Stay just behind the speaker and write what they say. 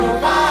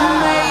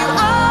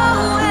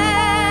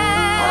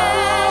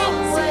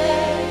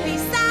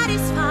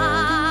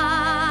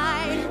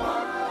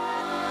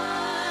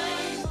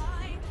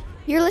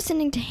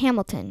listening to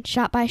Hamilton,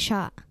 Shot by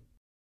Shot.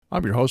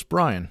 I'm your host,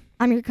 Brian.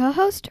 I'm your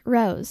co-host,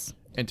 Rose.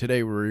 And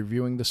today we're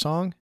reviewing the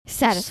song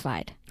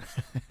Satisfied.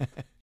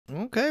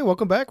 Okay,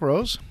 welcome back,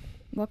 Rose.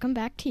 Welcome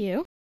back to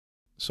you.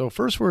 So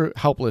first we're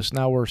helpless,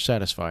 now we're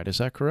satisfied. Is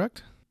that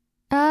correct?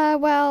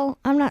 Well,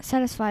 I'm not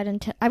satisfied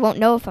until... I won't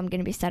know if I'm going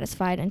to be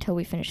satisfied until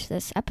we finish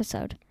this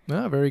episode.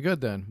 Ah, very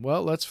good then.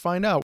 Well, let's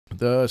find out.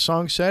 The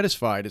song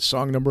Satisfied is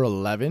song number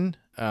 11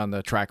 on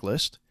the track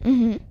list.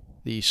 Mm-hmm.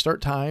 The start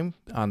time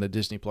on the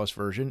Disney Plus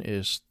version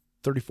is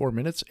 34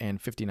 minutes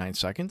and 59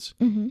 seconds.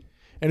 Mm-hmm.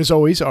 And as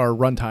always, our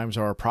run times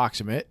are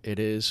approximate. It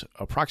is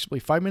approximately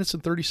 5 minutes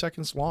and 30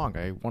 seconds long,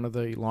 one of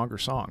the longer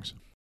songs.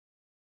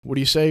 What do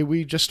you say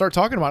we just start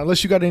talking about it?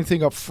 Unless you got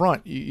anything up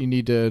front you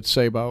need to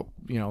say about,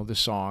 this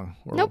song.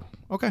 Nope.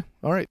 Okay.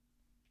 All right.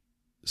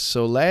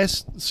 So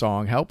last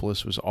song,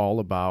 Helpless, was all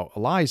about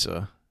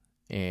Eliza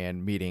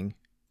and meeting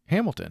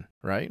Hamilton,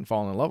 right? And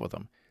falling in love with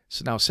him.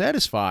 So now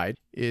Satisfied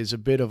is a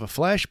bit of a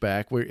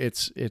flashback where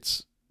it's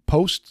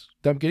post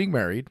them getting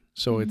married.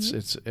 So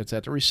it's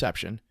at the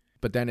reception,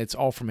 but then it's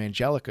all from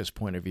Angelica's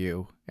point of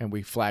view. And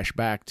we flash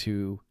back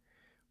to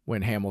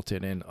when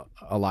Hamilton and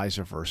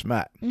Eliza first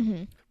met,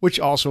 which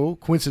also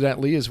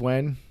coincidentally is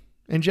when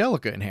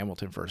Angelica and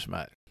Hamilton first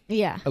met.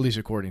 Yeah. At least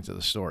according to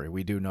the story.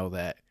 We do know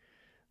that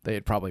they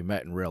had probably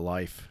met in real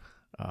life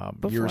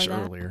years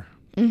earlier.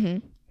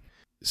 Mm-hmm.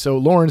 So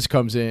Lawrence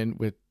comes in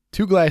with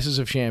 2 glasses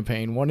of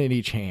champagne, one in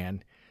each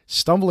hand,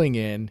 stumbling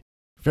in,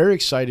 very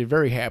excited,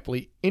 very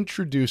happily,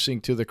 introducing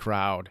to the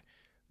crowd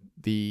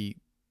the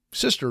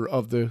sister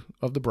of the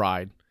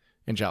bride,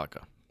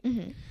 Angelica.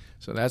 Mm-hmm.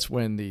 So that's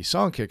when the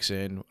song kicks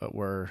in,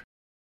 where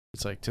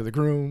it's like to the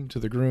groom, to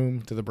the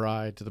groom, to the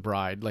bride, to the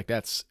bride. Like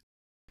that's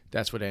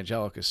what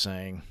Angelica's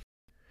saying.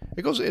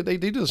 It goes. They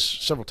do this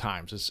several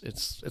times.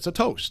 It's a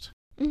toast.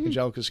 Mm-hmm.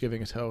 Angelica's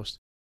giving a toast.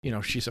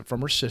 She said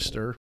from her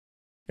sister,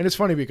 and it's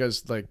funny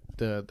because like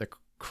the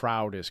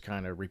crowd is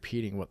kind of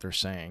repeating what they're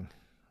saying,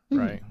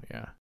 right?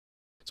 Yeah,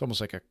 it's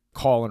almost like a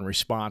call and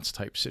response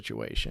type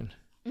situation.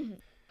 Mm-hmm.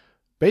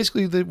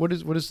 Basically, what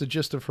is the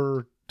gist of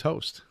her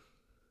toast?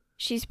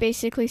 She's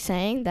basically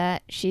saying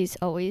that she's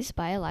always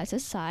by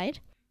Eliza's side.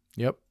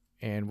 Yep.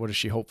 And what does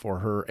she hope for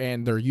her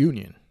and their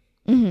union?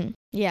 Mm-hmm.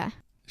 Yeah.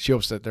 She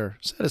hopes that they're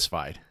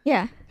satisfied.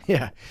 Yeah.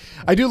 Yeah.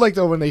 I do like,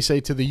 though, when they say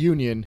to the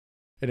union,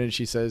 and then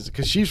she says,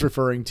 because she's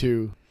referring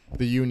to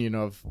the union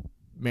of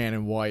man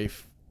and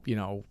wife,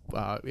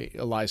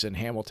 Eliza and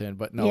Hamilton,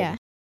 but no. Yeah.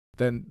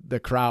 Then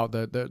the crowd,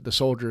 the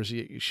soldiers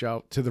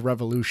shout to the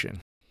revolution.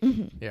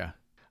 Mm-hmm. Yeah.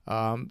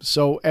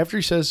 So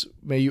after she says,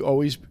 may you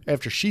always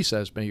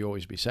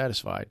be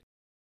satisfied,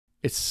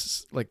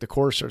 it's like the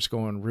chorus starts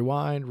going,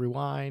 rewind,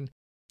 rewind.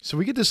 So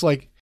we get this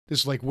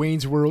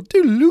Wayne's World,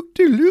 doodle-loop,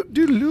 doodle-loop,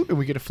 doodle-loop, and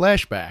we get a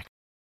flashback.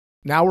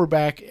 Now we're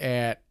back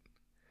at,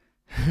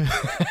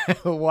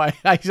 why,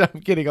 I'm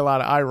getting a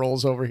lot of eye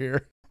rolls over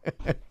here.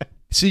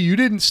 See, you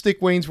didn't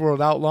stick Wayne's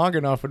World out long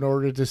enough in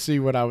order to see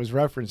what I was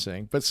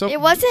referencing. But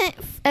it wasn't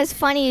as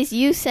funny as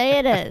you say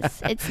it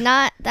is. It's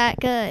not that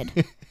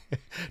good.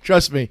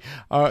 Trust me,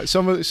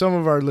 some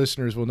of our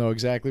listeners will know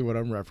exactly what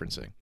I'm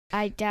referencing.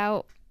 I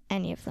doubt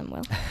any of them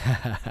will.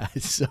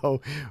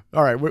 So,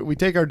 all right, we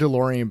take our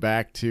DeLorean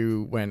back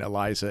to when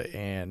Eliza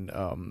and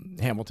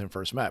Hamilton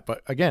first met.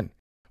 But again,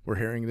 we're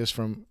hearing this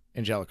from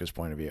Angelica's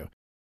point of view.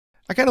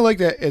 I kind of like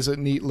that as a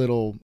neat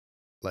little,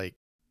 like,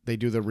 they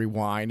do the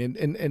rewind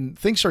and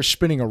things start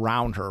spinning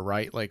around her,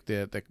 right? Like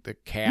the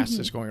cast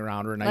is going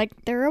around her. And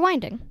they're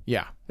rewinding.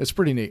 Yeah, it's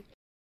pretty neat.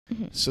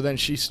 Mm-hmm. So then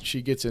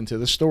she gets into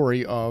the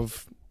story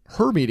of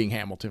her meeting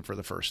Hamilton for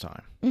the first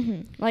time.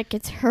 Mm-hmm. Like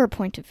it's her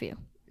point of view.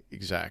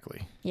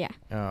 Exactly.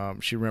 Yeah.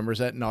 She remembers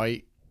that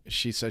night.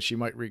 She says she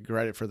might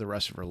regret it for the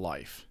rest of her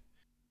life.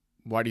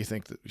 Why do you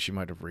think that she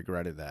might have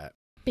regretted that?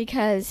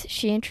 Because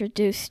she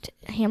introduced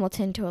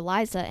Hamilton to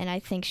Eliza, and I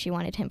think she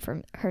wanted him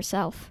for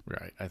herself.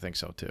 Right. I think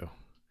so, too.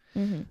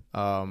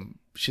 Mm-hmm.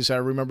 She said, I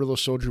remember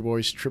those soldier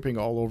boys tripping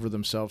all over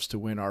themselves to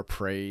win our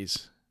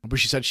praise. But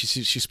she said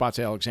she spots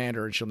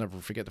Alexander, and she'll never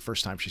forget the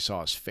first time she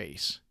saw his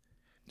face.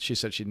 She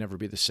said she'd never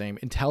be the same.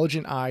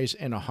 Intelligent eyes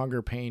and a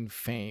hunger pain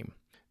fame.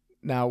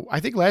 Now, I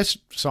think last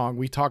song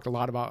we talked a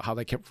lot about how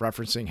they kept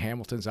referencing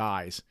Hamilton's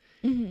eyes.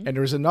 Mm-hmm. And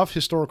there was enough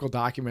historical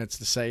documents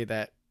to say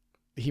that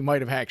he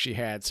might have actually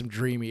had some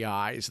dreamy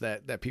eyes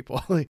that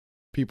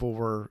people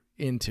were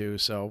into.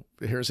 So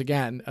here's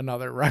again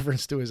another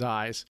reference to his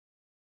eyes.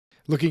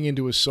 Looking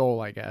into his soul,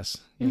 I guess.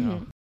 You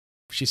know.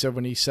 She said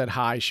when he said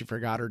hi, she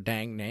forgot her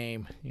dang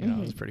name.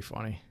 It's pretty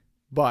funny.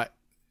 But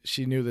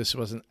she knew this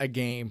wasn't a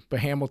game.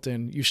 But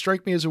Hamilton, you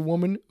strike me as a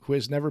woman who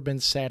has never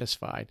been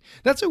satisfied.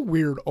 That's a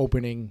weird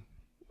opening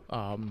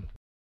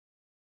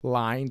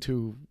line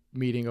to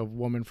meeting a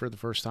woman for the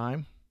first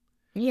time.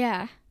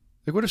 Yeah.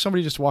 Like, what if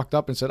somebody just walked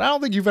up and said, I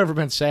don't think you've ever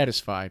been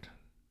satisfied?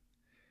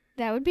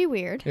 That would be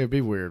weird. It would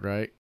be weird,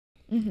 right?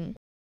 Mm-hmm.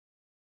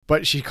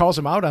 But she calls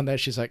him out on that.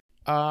 She's like,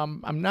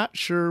 I'm not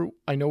sure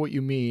I know what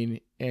you mean,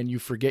 and you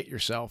forget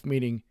yourself.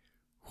 Meaning,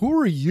 who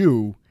are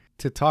you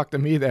to talk to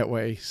me that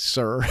way,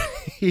 sir?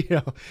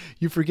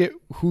 You forget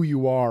who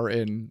you are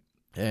and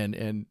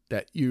and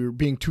that you're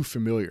being too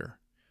familiar.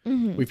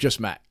 Mm-hmm. We've just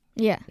met.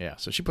 Yeah. Yeah,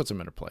 so she puts him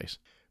in her place.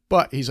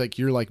 But he's like,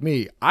 you're like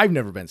me. I've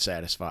never been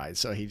satisfied.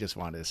 So he just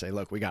wanted to say,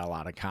 look, we got a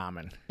lot in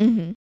common.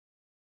 Mm-hmm.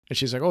 And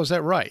she's like, oh, is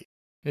that right?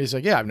 And he's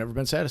like, yeah, I've never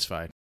been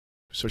satisfied.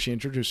 So she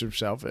introduced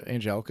herself,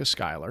 Angelica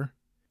Schuyler,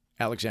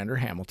 Alexander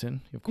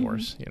Hamilton, of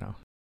course, you know.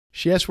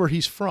 She asked where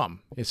he's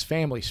from, his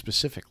family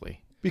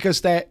specifically,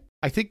 because I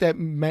think that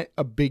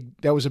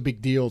was a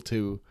big deal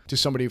to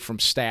somebody from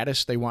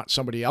status. They want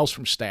somebody else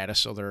from status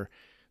so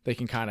they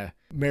can kind of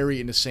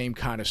marry in the same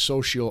kind of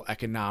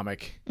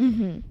socio-economic,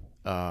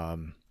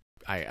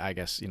 I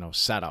guess, you know,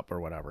 setup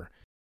or whatever.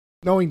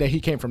 Knowing that he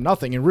came from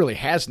nothing and really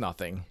has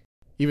nothing,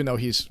 even though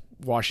he's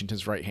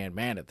Washington's right-hand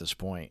man at this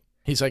point.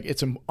 He's like,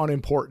 it's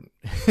unimportant.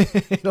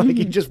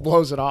 He just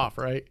blows it off,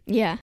 right?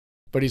 Yeah.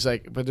 But he's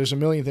like, but there's a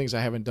million things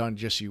I haven't done,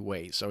 just you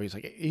wait. So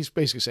he's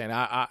basically saying,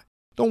 I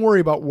don't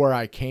worry about where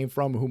I came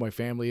from, who my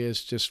family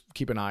is. Just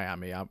keep an eye on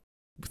me.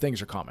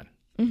 Things are coming.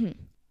 Mm-hmm.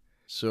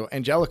 So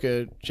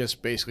Angelica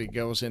just basically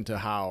goes into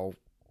how,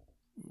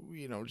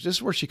 you know,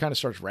 just where she kind of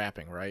starts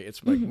rapping, right?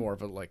 It's like more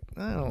of a, like,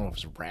 I don't know if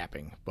it's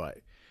rapping, but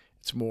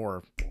it's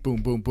more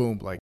boom, boom, boom,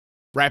 like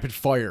rapid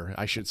fire,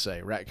 I should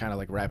say, kind of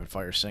like rapid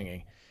fire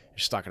singing.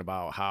 She's talking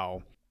about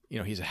how, you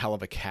know, he's a hell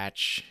of a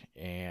catch,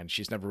 and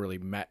she's never really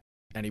met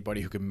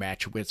anybody who can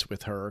match wits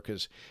with her,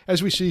 because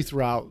as we see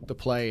throughout the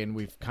play, and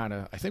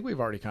I think we've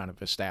already kind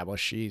of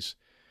established, she's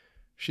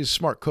a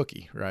smart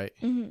cookie, right?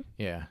 Mm-hmm.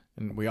 Yeah,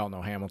 and we all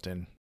know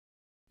Hamilton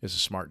is a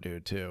smart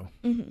dude too,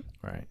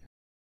 right?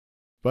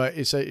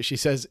 But she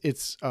says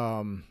it's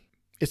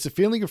a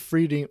feeling of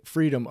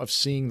freedom of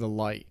seeing the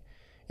light.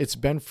 It's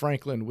Ben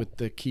Franklin with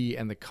the key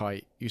and the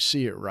kite. You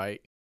see it,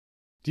 right?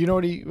 Do you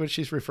know what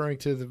she's referring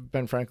to, the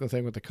Ben Franklin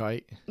thing with the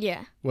kite?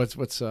 Yeah. What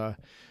can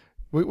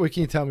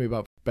you tell me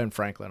about Ben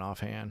Franklin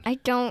offhand? I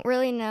don't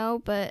really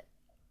know, but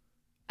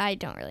I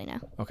don't really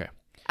know. Okay.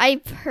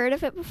 I've heard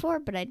of it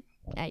before, but I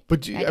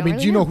do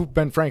you know who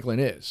Ben Franklin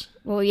is?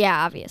 Well,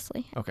 yeah,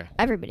 obviously. Okay.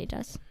 Everybody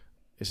does.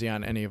 Is he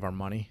on any of our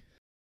money?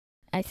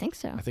 I think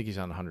so. I think he's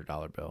on the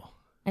 $100 bill.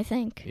 I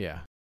think. Yeah.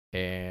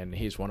 And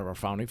he's one of our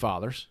founding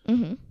fathers.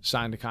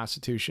 Signed the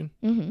Constitution.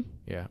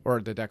 Yeah. Or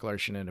the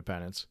Declaration of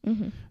Independence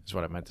is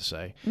what I meant to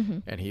say.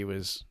 And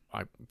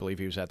I believe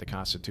he was at the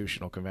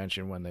Constitutional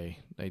Convention when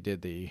they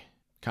did the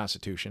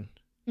Constitution.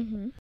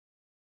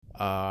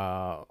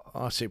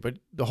 Let's see, but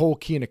the whole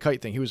key and the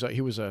kite thing, he was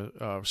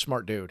a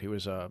smart dude. He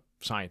was a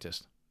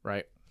scientist,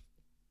 right?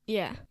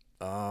 Yeah.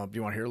 Do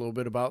you want to hear a little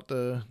bit about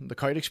the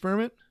kite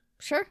experiment?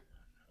 Sure.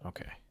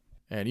 Okay.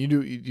 And you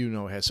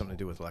know it has something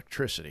to do with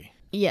electricity.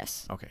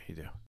 Yes. Okay, you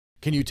do.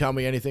 Can you tell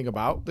me anything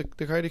about the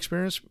kite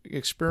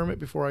experiment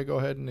before I go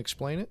ahead and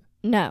explain it?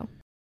 No.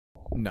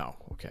 No.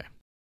 Okay.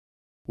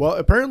 Well,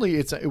 apparently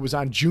it was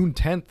on June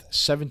 10th,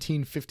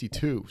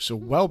 1752, so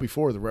well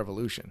before the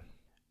Revolution.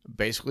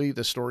 Basically,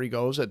 the story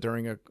goes that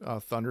during a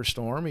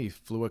thunderstorm, he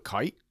flew a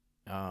kite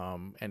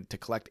and to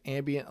collect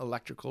ambient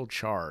electrical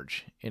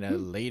charge in a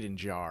Leyden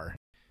jar.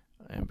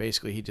 And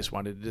basically, he just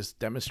wanted to just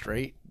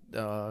demonstrate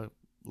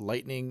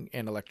lightning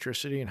and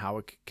electricity and how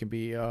it can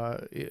be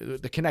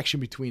the connection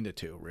between the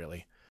two,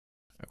 really.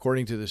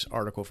 According to this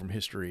article from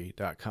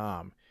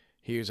history.com,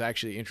 he was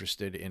actually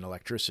interested in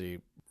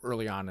electricity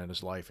early on in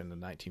his life in the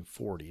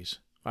 1940s.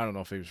 I don't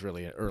know if he was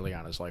really early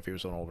on in his life. He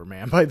was an older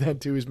man by then,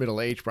 too. He was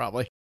middle-aged,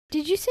 probably.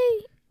 Did you say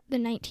the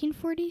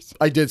 1940s?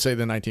 I did say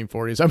the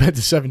 1940s. I meant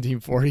the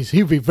 1740s.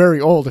 He would be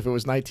very old if it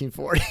was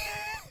 1940.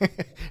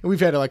 And we've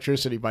had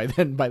electricity by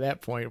then, by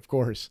that point, of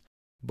course.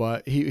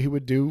 But he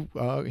would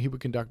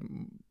conduct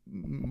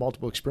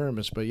multiple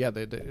experiments. But yeah,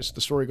 the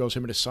story goes,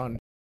 him and his son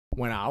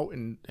went out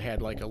and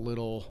had like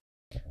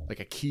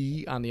a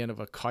key on the end of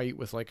a kite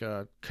with like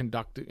a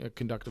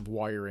conductive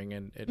wiring,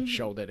 and it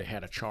showed that it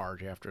had a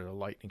charge after the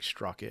lightning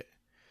struck it.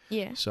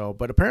 Yeah. So,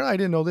 but apparently I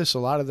didn't know this. A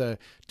lot of the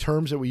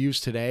terms that we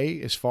use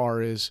today, as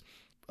far as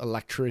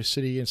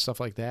electricity and stuff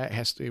like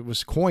that, it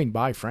was coined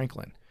by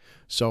Franklin.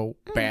 So,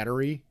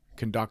 battery,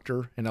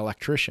 conductor, and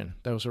electrician.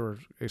 Those are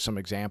some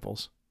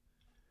examples.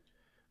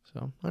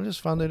 So, I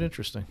just found that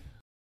interesting.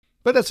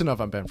 But that's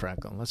enough on Ben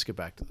Franklin. Let's get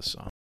back to the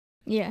song.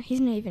 Yeah,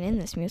 he's not even in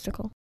this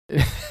musical.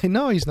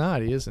 No, he's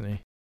not. He isn't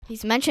he?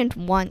 He's mentioned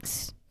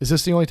once. Is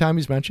this the only time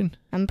he's mentioned?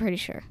 I'm pretty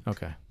sure.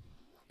 Okay.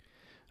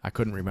 I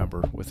couldn't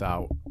remember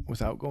without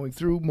going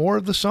through more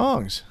of the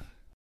songs.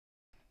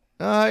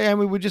 And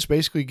we would just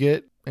basically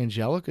get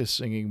Angelica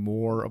singing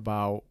more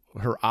about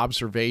her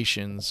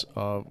observations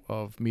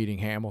of meeting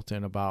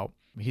Hamilton, about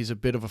he's a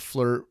bit of a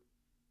flirt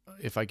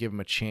if I give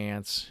him a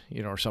chance,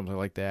 or something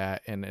like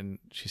that. And then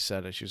she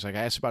said, she was like,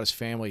 I asked about his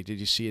family. Did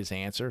you see his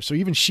answer? So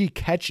even she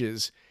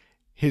catches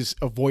his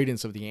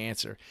avoidance of the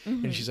answer.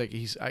 And she's like,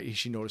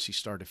 she noticed he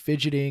started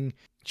fidgeting.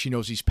 She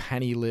knows he's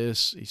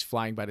penniless. He's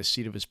flying by the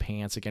seat of his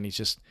pants. Again, he's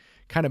just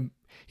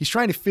he's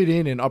trying to fit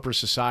in upper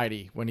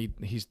society when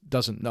he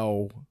doesn't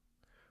know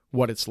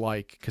what it's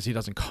like, because he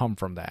doesn't come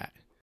from that.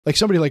 Like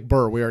somebody like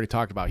Burr, we already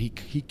talked about. He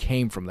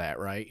came from that,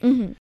 right?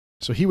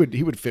 So he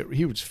would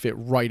fit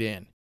right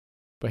in.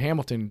 But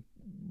Hamilton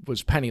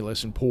was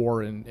penniless and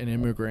poor and an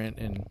immigrant,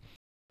 and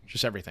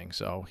just everything.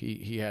 So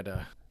he had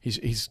to,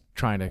 he's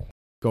trying to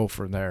go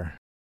from there.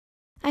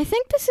 I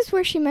think this is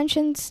where she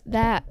mentions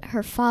that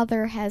her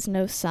father has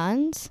no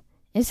sons.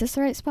 Is this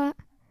the right spot?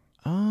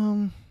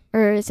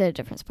 Or is it a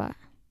different spot?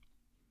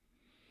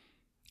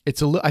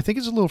 I think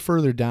it's a little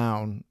further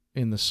down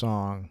in the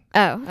song.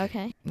 Oh,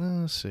 okay.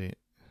 Let's see.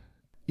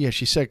 Yeah,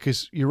 she said,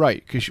 because you're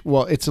right.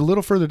 Well, it's a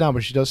little further down,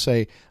 but she does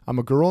say, I'm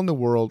a girl in the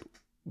world,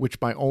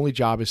 which my only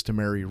job is to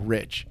marry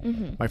rich.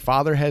 Mm-hmm. My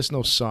father has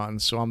no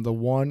sons, so I'm the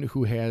one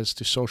who has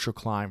to social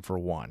climb for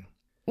one.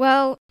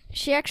 Well,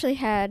 she actually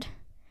had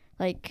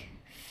like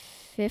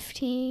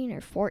 15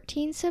 or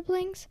 14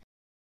 siblings.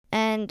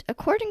 And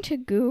according to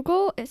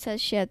Google, it says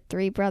she had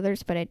 3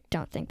 brothers, but I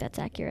don't think that's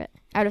accurate.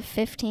 Out of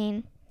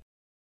 15.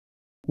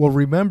 Well,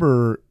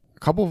 remember,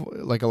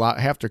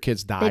 half their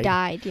kids died. They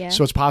died, yeah.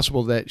 So it's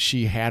possible that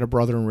she had a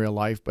brother in real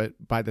life, but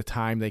by the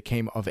time they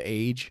came of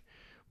age,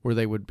 where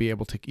they would be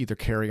able to either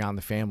carry on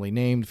the family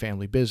name,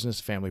 family business,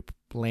 family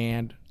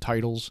land,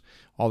 titles,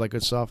 all that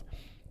good stuff,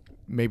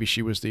 maybe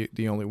she was the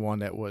only one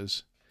that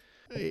was,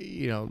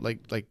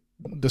 like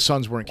the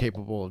sons weren't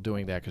capable of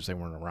doing that because they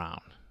weren't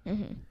around.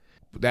 Mm-hmm.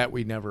 That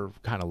we never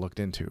kind of looked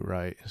into,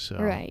 right? So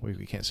right.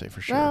 We can't say for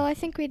sure. Well, I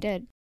think we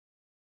did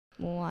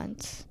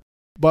once.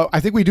 But I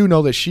think we do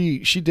know that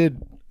she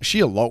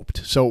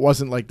eloped, so it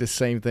wasn't like the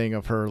same thing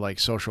of her like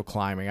social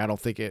climbing. I don't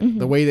think it Mm-hmm.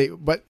 the way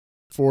but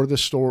for the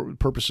story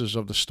purposes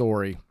of the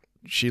story,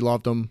 she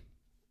loved him.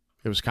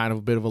 It was kind of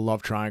a bit of a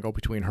love triangle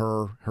between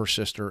her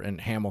sister, and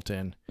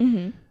Hamilton.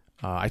 Mm-hmm.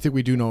 I think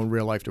we do know in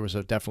real life there was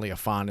definitely a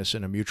fondness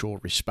and a mutual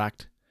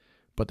respect,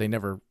 but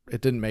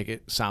it didn't make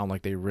it sound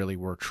like they really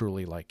were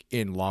truly like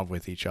in love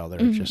with each other.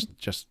 Mm-hmm.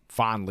 Just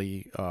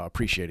fondly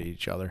appreciated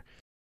each other.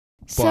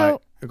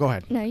 So But go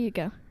ahead. No, you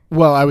go.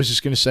 Well, I was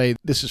just going to say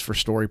this is for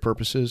story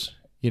purposes,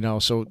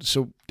 so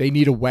they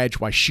need a wedge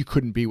why she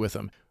couldn't be with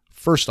him.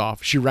 First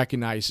off, she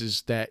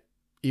recognizes that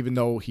even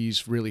though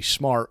he's really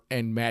smart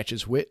and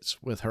matches wits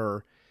with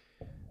her,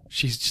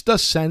 she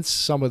does sense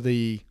some of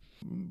the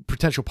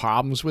potential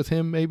problems with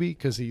him, maybe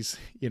because he's,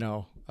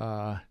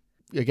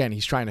 again,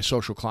 he's trying to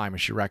social climb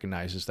and she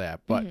recognizes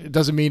that, but Mm-hmm. it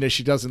doesn't mean that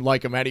she doesn't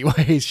like him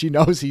anyways. She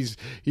knows he's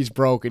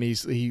broke and he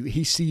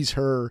sees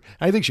her.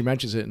 I think she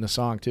mentions it in the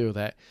song too,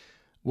 that,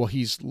 well,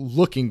 he's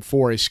looking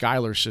for a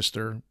Skylar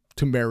sister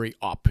to marry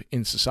up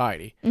in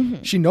society.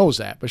 Mm-hmm. She knows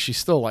that, but she's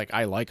still like,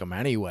 I like him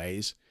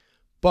anyways.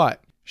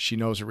 But she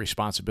knows her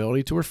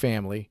responsibility to her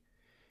family,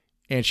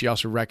 and she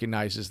also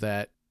recognizes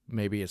that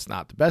maybe it's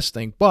not the best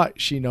thing,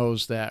 but she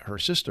knows that her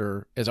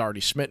sister is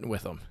already smitten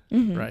with him,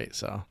 Mm-hmm. right?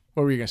 So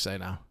what were you going to say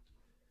now?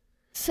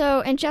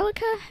 So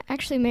Angelica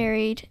actually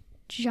married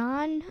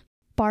John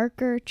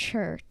Barker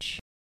Church,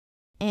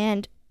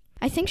 and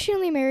I think she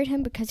only married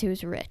him because he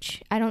was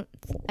rich. I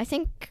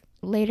think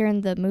later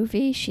in the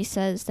movie she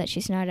says that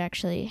she's not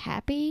actually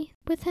happy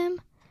with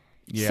him.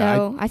 Yeah.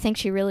 So I think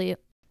she really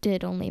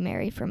did only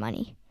marry for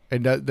money.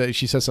 And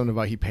she says something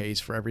about he pays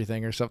for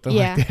everything or something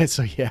Yeah. like that.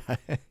 So yeah.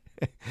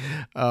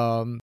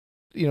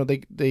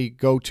 They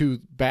go to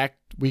back.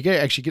 We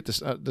actually get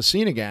this the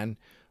scene again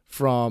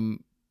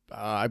from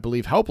I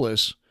believe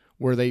Helpless,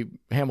 where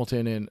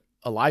Hamilton and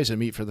Eliza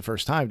meet for the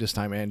first time. This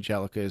time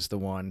Angelica is the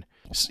one,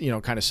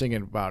 kind of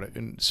singing about it.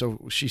 And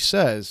so she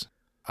says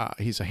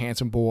he's a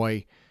handsome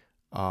boy,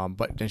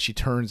 but then she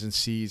turns and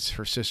sees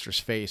her sister's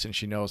face, and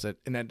she knows that.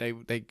 And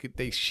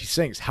then she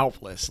sings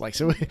Helpless, like,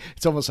 so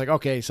it's almost like,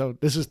 okay, so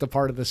this is the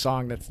part of the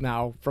song that's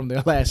now from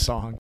the last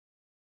song,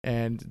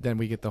 and then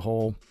we get the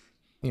whole,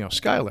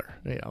 Skylar,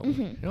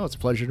 Mm-hmm. it's a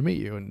pleasure to meet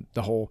you, and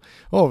the whole,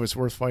 oh, it's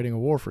worth fighting a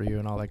war for you,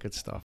 and all that good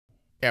stuff.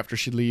 After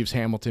she leaves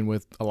Hamilton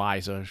with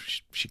Eliza,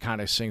 she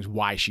kind of sings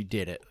why she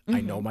did it. Mm-hmm.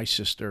 I know my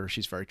sister.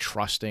 She's very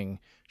trusting.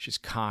 She's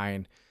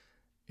kind.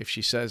 If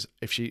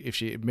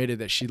she admitted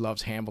that she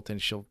loves Hamilton,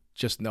 she'll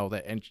just know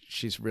that, and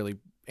she's really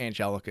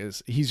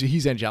Angelica's.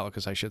 He's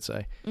Angelica's, I should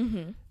say.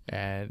 Mm-hmm.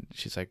 And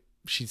she's like,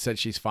 she said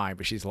she's fine,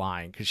 but she's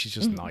lying because she's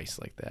just Mm-hmm. nice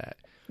like that.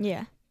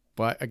 Yeah.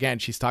 But again,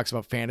 she talks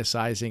about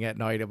fantasizing at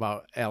night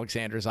about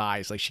Alexander's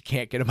eyes, like she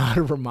can't get him out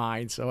of her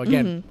mind. So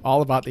again, Mm-hmm.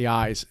 all about the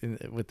eyes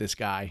with this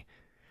guy.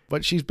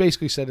 But she's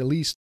basically said at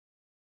least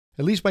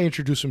by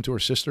introducing him to her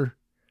sister,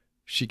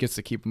 she gets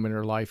to keep him in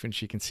her life, and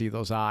she can see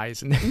those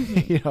eyes, and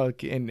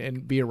Mm-hmm.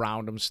 and be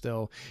around them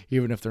still,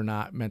 even if they're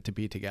not meant to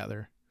be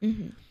together.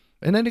 Mm-hmm.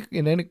 And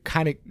then it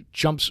kind of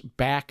jumps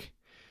back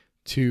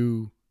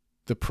to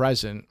the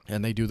present,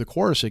 and they do the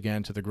chorus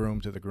again, to the groom,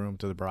 to the groom,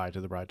 to the bride,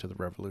 to the bride, to the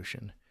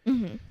revolution.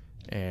 Mm-hmm.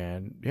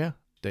 And yeah,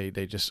 they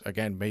just,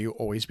 again, may you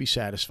always be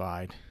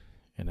satisfied.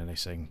 And then they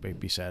sing,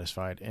 be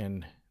satisfied.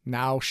 And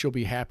now she'll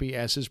be happy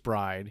as his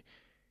bride,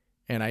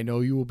 and I know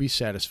you will be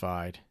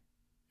satisfied.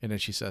 And then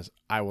she says,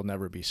 I will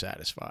never be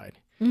satisfied.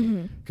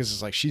 Mm-hmm. Because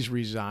it's like she's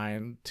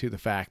resigned to the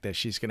fact that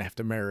she's going to have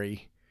to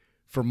marry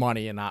for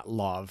money and not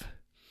love.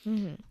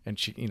 Mm-hmm. And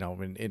she,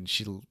 and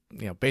she,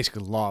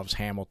 basically loves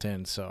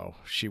Hamilton, so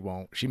she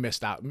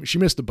missed out. She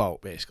missed the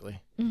boat,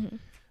 basically. Mm-hmm.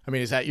 I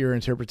mean, is that your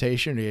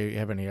interpretation? Or do you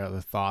have any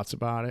other thoughts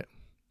about it?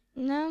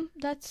 No,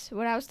 that's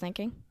what I was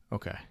thinking.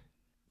 Okay.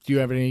 Do you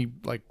have any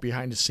like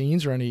behind the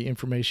scenes or any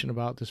information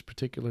about this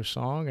particular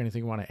song?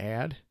 Anything you want to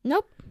add?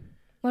 Nope.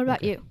 What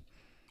about you?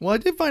 Well, I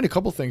did find a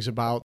couple things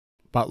about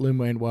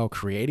Lin-Manuel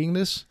creating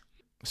this.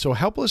 So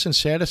Helpless and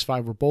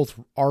Satisfied were both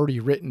already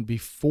written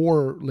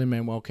before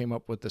Lin-Manuel came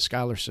up with the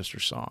Schuyler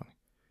Sisters song.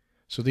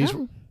 So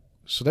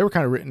so they were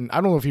kind of written.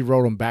 I don't know if he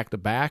wrote them back to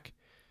back,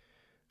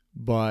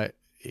 but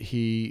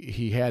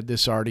he had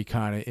this already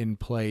kind of in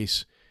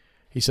place.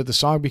 He said the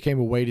song became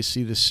a way to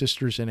see the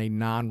sisters in a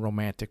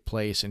non-romantic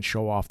place and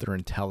show off their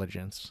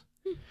intelligence.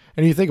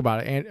 And you think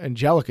about it,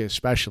 Angelica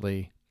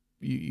especially,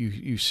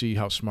 you see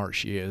how smart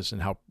she is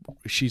and how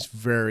she's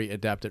very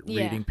adept at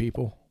reading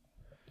people.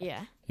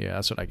 Yeah. Yeah,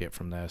 that's what I get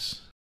from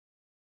this.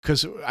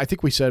 Because I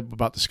think we said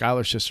about the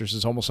Schuyler Sisters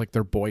is almost like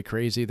they're boy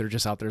crazy. They're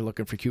just out there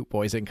looking for cute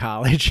boys in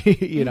college,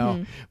 you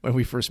know, when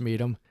we first meet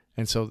them.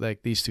 And so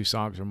like these two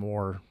songs are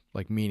more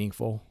like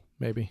meaningful,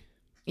 maybe.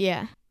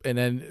 Yeah. And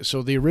then,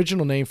 so the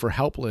original name for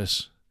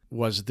Helpless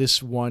was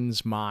This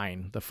One's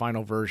Mine, the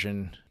final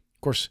version.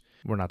 Of course,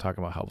 we're not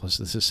talking about Helpless.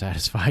 This is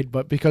Satisfied,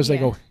 but because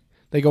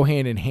they go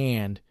hand in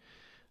hand,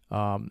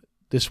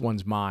 This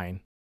One's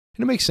Mine.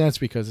 And it makes sense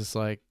because it's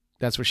like,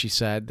 that's what she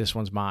said. This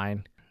one's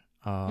mine.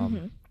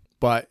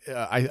 But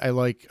I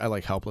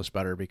like Helpless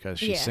better because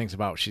she sings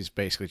about she's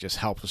basically just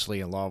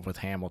helplessly in love with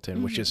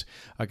Hamilton, which is,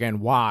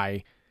 again,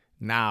 why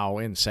now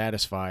in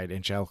Satisfied,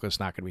 Angelica's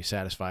not going to be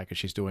satisfied because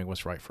she's doing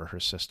what's right for her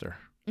sister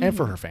and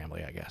for her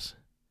family, I guess.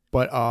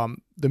 But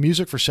the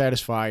music for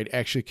Satisfied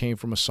actually came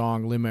from a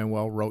song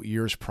Lin-Manuel wrote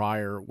years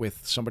prior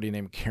with somebody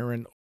named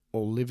Karen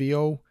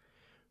Olivio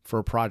for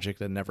a project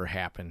that never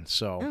happened.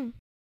 So,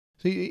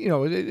 you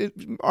know,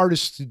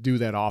 artists do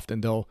that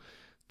often. They'll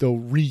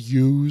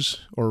reuse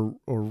or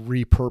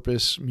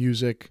repurpose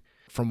music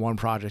from one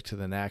project to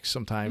the next.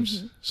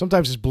 Sometimes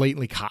it's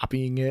blatantly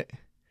copying it.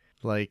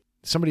 Like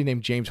somebody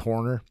named James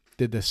Horner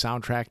did the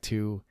soundtrack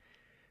to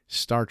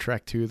Star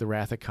Trek II: The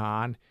Wrath of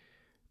Khan,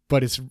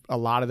 but it's a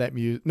lot of that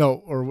music.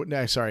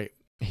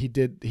 He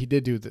did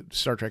do the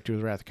Star Trek II: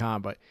 The Wrath of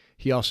Khan, but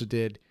he also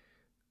did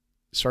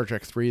Star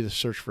Trek III: The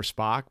Search for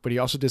Spock. But he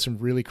also did some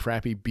really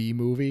crappy B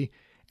movie,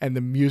 and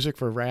the music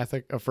for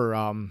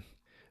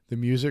the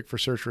music for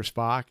Search for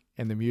Spock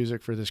and the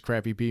music for this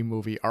crappy B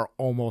movie are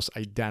almost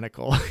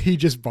identical. He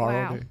just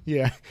borrowed it.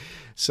 Yeah.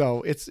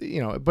 So it's,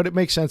 you know, but it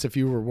makes sense if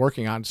you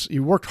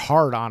worked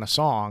hard on a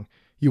song,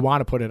 you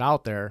want to put it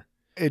out there.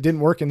 It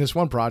didn't work in this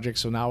one project,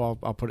 so now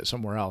I'll put it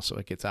somewhere else so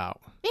it gets out.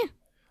 Yeah.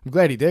 I'm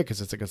glad he did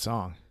because it's a good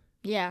song.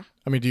 Yeah.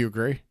 I mean, do you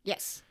agree?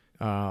 Yes.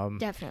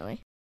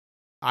 Definitely.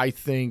 I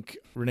think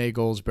Renee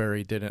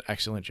Goldsberry did an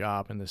excellent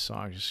job in this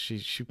song.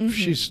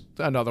 She's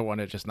another one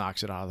that just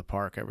knocks it out of the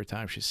park every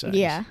time she sings.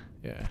 Yeah.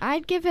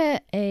 I'd give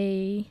it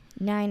a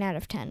 9 out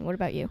of 10. What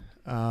about you?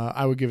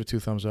 I would give it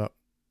 2 thumbs up.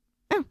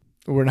 Oh.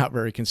 We're not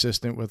very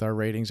consistent with our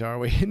ratings, are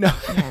we? No.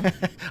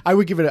 I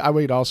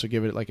would also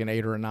give it like an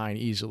 8 or a 9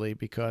 easily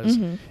because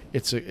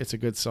it's a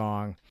good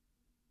song.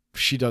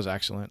 She does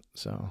excellent.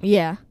 So.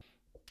 Yeah.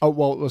 Oh,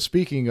 well,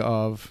 speaking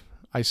of,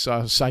 I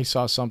saw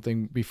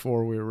something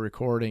before we were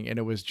recording, and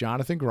it was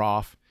Jonathan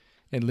Groff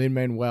and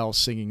Lin-Manuel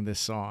singing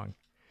this song.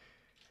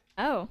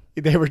 Oh.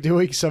 They were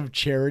doing some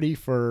charity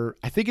for,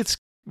 I think it's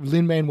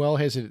Lin-Manuel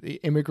has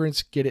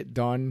Immigrants Get It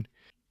Done.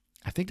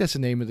 I think that's the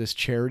name of this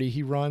charity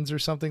he runs or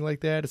something like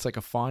that. It's like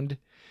a fund.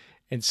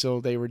 And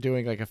so they were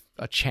doing like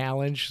a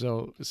challenge.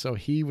 So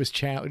he was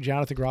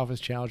Jonathan Groff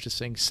was challenged to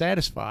sing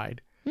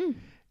Satisfied.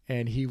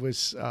 And he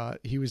was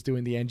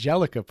doing the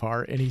Angelica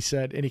part, and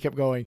he kept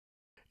going.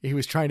 He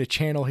was trying to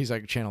channel. He's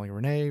like channeling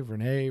Renee.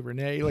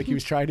 Like he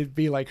was trying to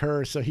be like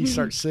her. So he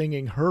starts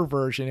singing her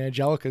version,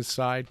 Angelica's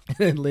side. And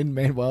then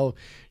Lin-Manuel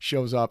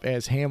shows up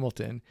as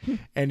Hamilton.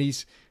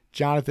 And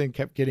Jonathan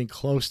kept getting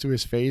close to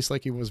his face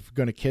like he was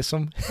going to kiss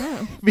him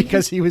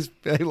because he was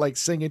like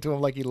singing to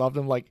him like he loved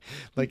him like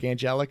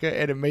Angelica.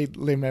 And it made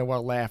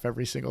Lin-Manuel laugh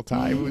every single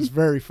time. It was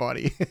very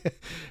funny. And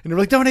they're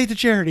like, donate to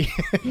charity.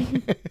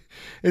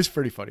 It's a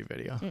pretty funny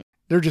video.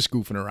 They're just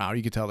goofing around.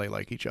 You can tell they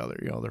like each other.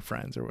 You know, they're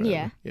friends or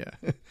whatever. Yeah.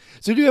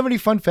 So do you have any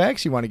fun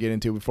facts you want to get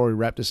into before we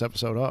wrap this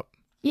episode up?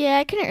 Yeah,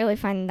 I couldn't really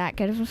find that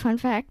good of a fun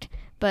fact.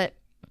 But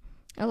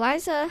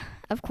Eliza,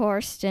 of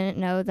course, didn't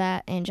know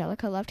that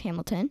Angelica loved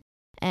Hamilton.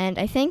 And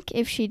I think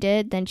if she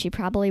did, then she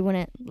probably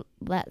wouldn't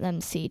let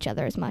them see each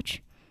other as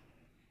much.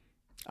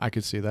 I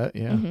could see that,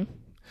 yeah.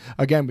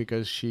 Again,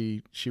 because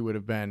she would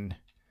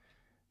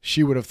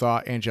have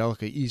thought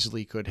Angelica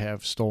easily could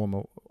have stolen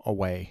him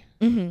away.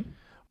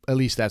 At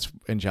least that's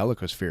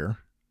Angelica's fear,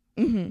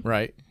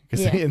 right?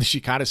 And she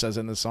kind of says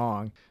it in the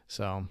song.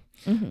 So,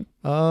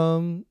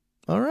 all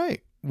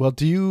right. Well,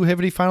 do you have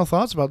any final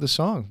thoughts about this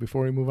song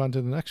before we move on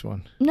to the next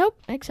one? Nope,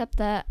 except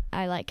that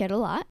I like it a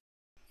lot.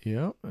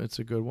 Yeah, it's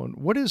a good one.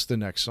 What is the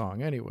next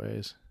song,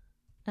 anyways?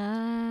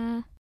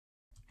 I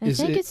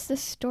think it's the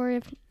Story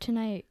of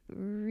Tonight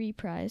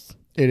reprise.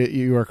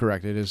 You are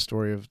correct. It is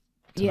Story of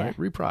Tonight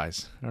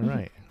reprise. All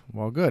right.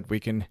 Well, good.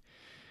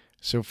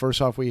 So first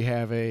off, we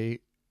have a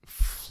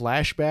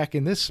flashback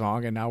in this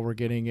song, and now we're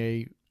getting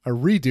a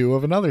redo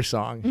of another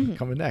song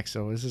coming next.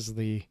 So this is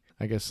the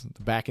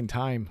Back in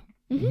Time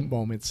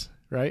moments,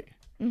 right?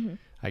 Mm-hmm.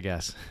 I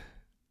guess.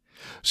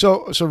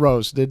 So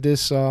Rose, did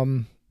this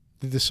song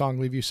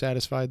leave you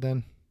satisfied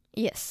then?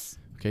 Yes.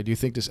 Okay. Do you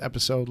think this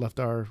episode left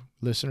our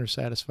listeners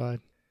satisfied?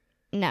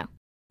 No.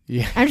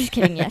 Yeah. I'm just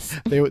kidding. Yes.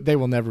 They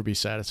will never be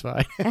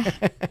satisfied.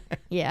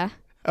 Yeah.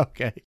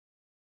 Okay.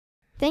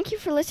 Thank you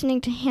for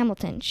listening to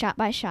Hamilton Shot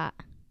by Shot.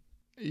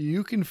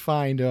 You can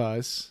find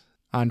us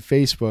on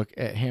Facebook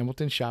at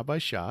Hamilton Shot by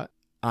Shot,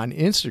 on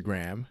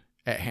Instagram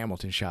at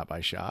Hamilton Shot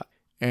by Shot,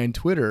 and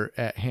Twitter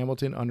at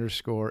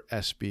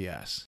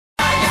Hamilton_SBS.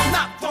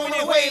 Not throwing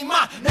away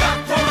my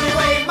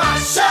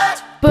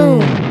shirt.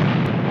 Boom.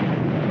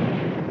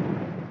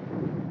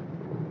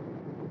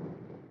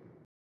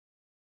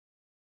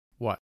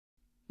 What?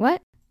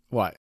 What?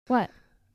 What? What?